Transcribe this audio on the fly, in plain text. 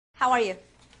How are you?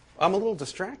 I'm a little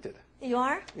distracted. You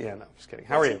are? Yeah, no, just kidding.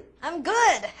 How are you? I'm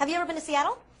good. Have you ever been to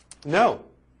Seattle? No,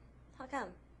 How come?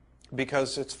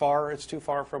 because it's far. It's too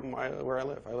far from where I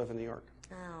live. I live in New York.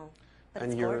 Oh, but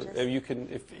And it's you're, gorgeous. you can.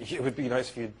 If it would be nice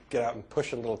if you'd get out and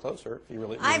push it a little closer. If you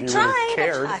really, I've if you tried. really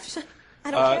cared. I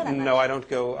don't care that much. No, I don't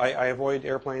go. I avoid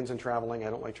airplanes and traveling.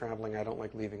 I don't like traveling. I don't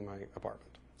like leaving my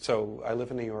apartment. So I live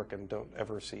in New York and don't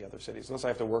ever see other cities unless I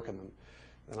have to work in them.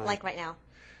 Then Like right now.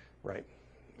 Right,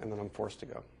 and then I'm forced to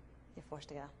go. You're forced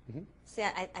to go. Mm-hmm. See,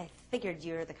 I figured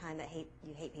you're the kind that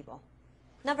you hate people.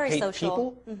 Not very Hate social.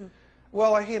 people? Mm-hmm.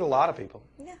 Well, I hate a lot of people.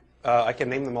 Yeah. I can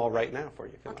name them all right now for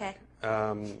you. If you Okay.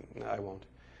 like. I won't.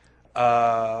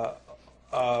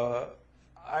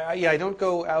 Yeah, I don't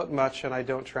go out much, and I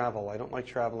don't travel. I don't like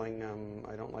traveling.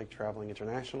 I don't like traveling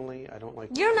internationally. I don't like.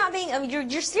 You're not being.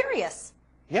 You're serious.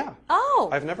 Yeah. Oh.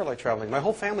 I've never liked traveling. My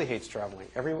whole family hates traveling.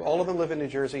 All of them live in New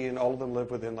Jersey, and all of them live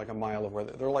within like a mile of where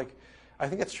they're like. I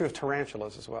think it's true of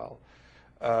tarantulas as well.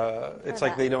 It's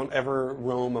like they don't ever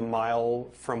roam a mile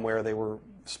from where they were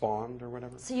spawned or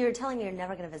whatever. So you're telling me you're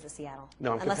never going to visit Seattle?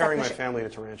 No, I'm Unless comparing I my push it. family to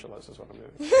tarantulas is what I'm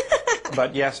doing.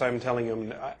 But yes, I'm telling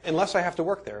you, unless I have to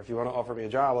work there. If you want to offer me a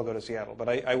job, I'll go to Seattle. But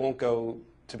I won't go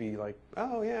to be like,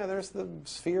 oh yeah, there's the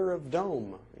sphere of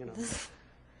dome. You know,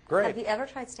 great. Have you ever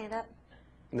tried stand-up?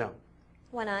 No,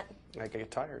 Why not? I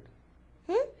get tired.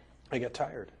 Hmm? I get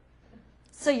tired.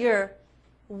 So you're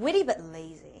witty but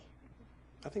lazy.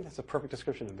 I think that's a perfect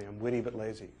description of me. I'm witty but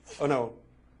lazy. Oh no,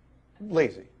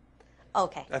 lazy.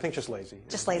 Okay. I think just lazy.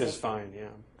 Just lazy. Is fine. Yeah.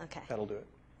 Okay. That'll do it.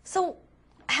 So,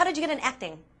 how did you get into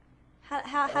acting? How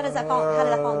does that fall? How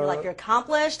did that fall in your life? You're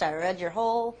accomplished. I read your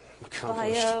whole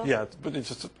Accomplished. bio. Yeah, but it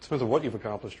just depends on what you've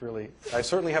accomplished, really. I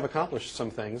certainly have accomplished some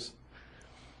things.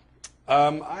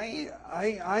 I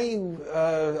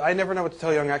never know what to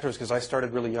tell young actors because I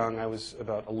started really young. I was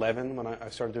about 11 when I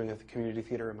started doing a community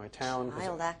theater in my town.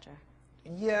 Child actor.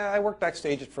 Yeah, I worked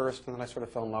backstage at first, and then I sort of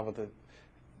fell in love with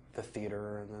the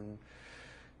theater, and then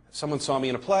someone saw me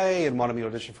in a play and wanted me to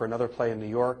audition for another play in New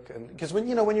York. And because when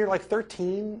you're like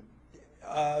 13,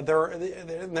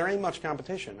 there ain't much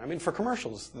competition. I mean, for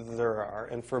commercials there are,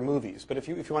 and for movies. But if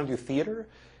you want to do theater,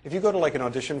 if you go to like an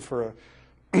audition for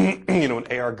an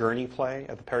A.R. Gurney play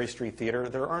at the Perry Street Theater,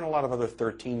 there aren't a lot of other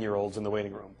 13-year-olds in the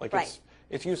waiting room. Like right.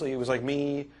 It's usually, it was like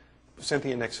me,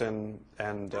 Cynthia Nixon,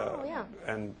 and yeah.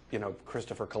 and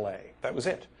Christopher Calais. That was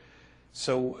it.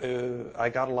 So I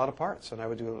got a lot of parts, and I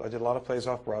did a lot of plays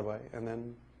off Broadway, and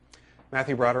then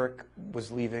Matthew Broderick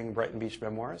was leaving Brighton Beach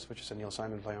Memoirs, which is a Neil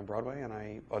Simon play on Broadway, and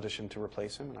I auditioned to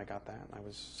replace him, and I got that. And I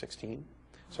was 16,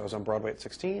 so I was on Broadway at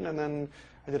 16, and then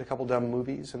I did a couple dumb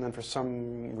movies, and then for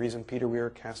some reason Peter Weir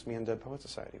cast me in Dead Poets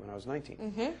Society when I was 19,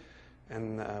 Mm-hmm.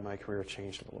 and my career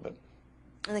changed a little bit.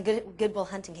 And then Good Will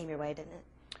Hunting came your way, didn't it?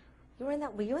 You were in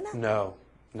that? Were you in that? No,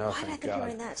 Why did I thank think God. you were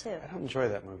in that too? I don't enjoy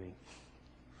that movie.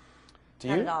 Do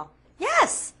Not you? at all.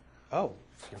 Yes. Oh,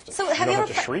 you have to, So you have don't you have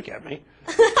ever to shriek at me.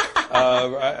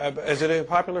 Is it a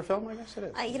popular film? I guess it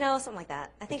is. Something like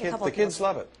that. I think a couple. The of people kids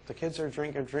love it. The kids are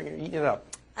drinking, eating it up.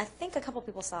 I think a couple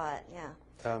people saw it. Yeah.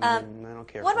 I don't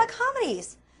care. What for about it.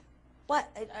 comedies? What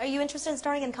are you interested in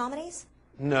starring in comedies?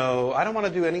 No, I don't want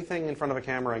to do anything in front of a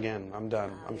camera again. I'm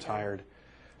done. I'm tired.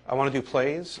 I want to do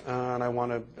plays, and I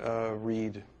want to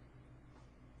read.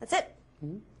 That's it.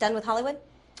 Mm-hmm. Done with Hollywood.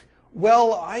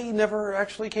 Well, I never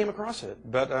actually came across it,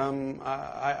 but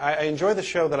I enjoy the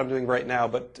show that I'm doing right now.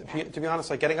 But to be honest,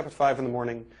 like getting up at 5 in the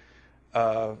morning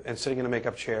and sitting in a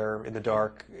makeup chair in the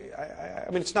dark, I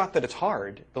mean, it's not that it's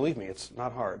hard. Believe me, it's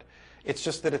not hard. It's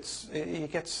just that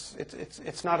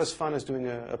it's not as fun as doing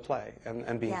a play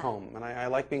and being home. And I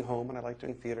like being home, and I like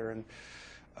doing theater, and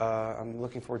I'm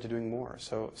looking forward to doing more.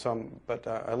 But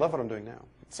I love what I'm doing now.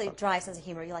 So you dry sense of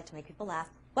humor. You like to make people laugh.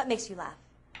 What makes you laugh?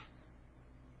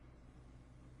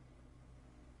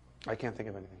 I can't think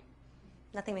of anything.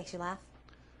 Nothing makes you laugh?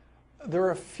 There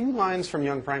are a few lines from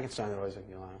Young Frankenstein that always make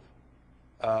me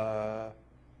laugh.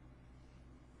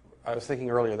 I was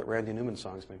thinking earlier that Randy Newman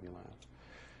songs make me laugh.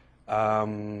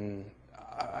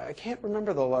 I can't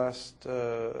remember the last. I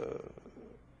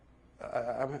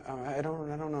don't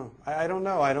know. I don't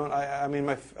know. I mean,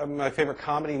 my favorite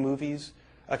comedy movies.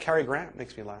 Cary Grant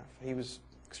makes me laugh. He was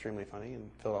extremely funny in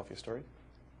Philadelphia Story.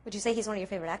 Would you say he's one of your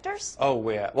favorite actors? Oh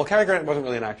yeah. Well, Cary Grant wasn't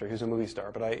really an actor; he was a movie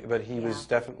star. But he was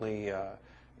definitely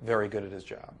very good at his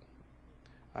job.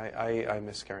 I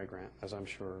miss Cary Grant, as I'm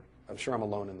sure I'm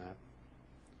alone in that.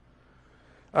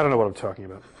 I don't know what I'm talking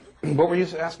about. What were you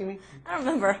asking me? I don't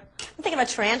remember. I'm thinking about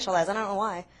tarantulas. I don't know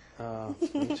why.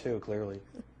 Me too, clearly.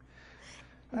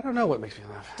 I don't know what makes me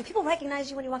laugh. Do people recognize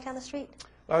you when you walk down the street?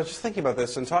 I was just thinking about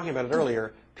this and talking about it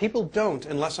earlier. People don't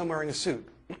unless I'm wearing a suit.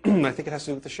 I think it has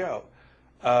to do with the show.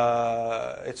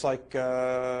 It's like,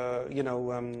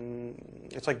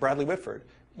 it's like Bradley Whitford.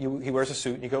 He wears a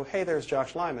suit and you go, hey, there's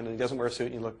Josh Lyman, and he doesn't wear a suit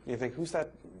and you look, and you think, who's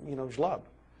that, schlub?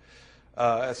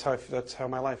 That's how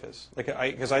my life is.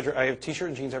 Because I have t-shirt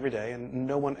and jeans every day, and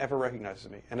no one ever recognizes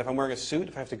me. And if I'm wearing a suit,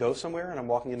 if I have to go somewhere and I'm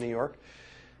walking in New York,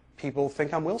 people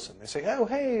think I'm Wilson. They say, oh,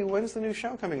 hey, when's the new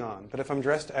show coming on? But if I'm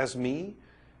dressed as me,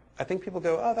 I think people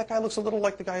go, oh, that guy looks a little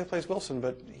like the guy who plays Wilson,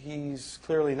 but he's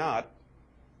clearly not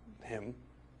him.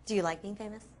 Do you like being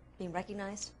famous? Being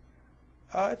recognized?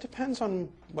 It depends on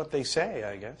what they say,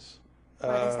 I guess. What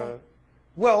do they say?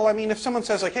 Well, I mean, if someone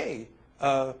says, like, hey,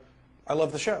 I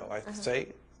love the show, I say,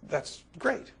 that's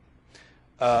great.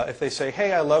 If they say,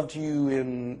 hey, I loved you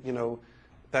in,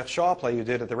 that Shaw play you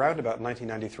did at the Roundabout in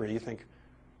 1993, you think,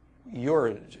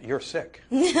 you're sick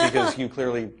because you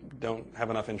clearly don't have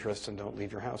enough interests and don't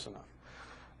leave your house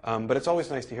enough. But it's always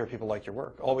nice to hear people like your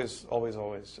work. Always, always,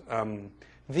 always.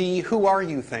 The who are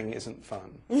you thing isn't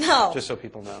fun. No. Just so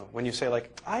people know. When you say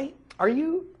like,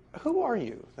 who are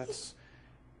you?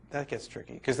 That gets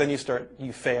tricky. Because then you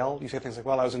fail. You say things like,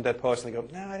 well, I was in Dead Poets, and they go,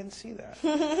 no, I didn't see that.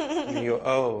 And you go,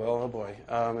 oh boy.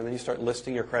 And then you start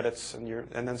listing your credits, and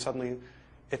then suddenly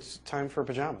it's time for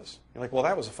pajamas. You're like, well,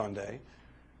 that was a fun day.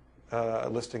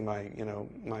 Listing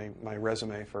my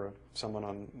resume for someone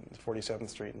on 47th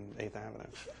Street and 8th Avenue.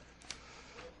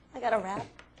 I got a wrap.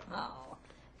 Oh.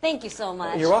 Thank you so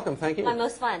much. You're welcome. Thank you. My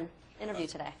most fun interview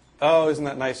today. Oh, isn't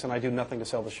that nice? And I do nothing to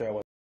sell the show.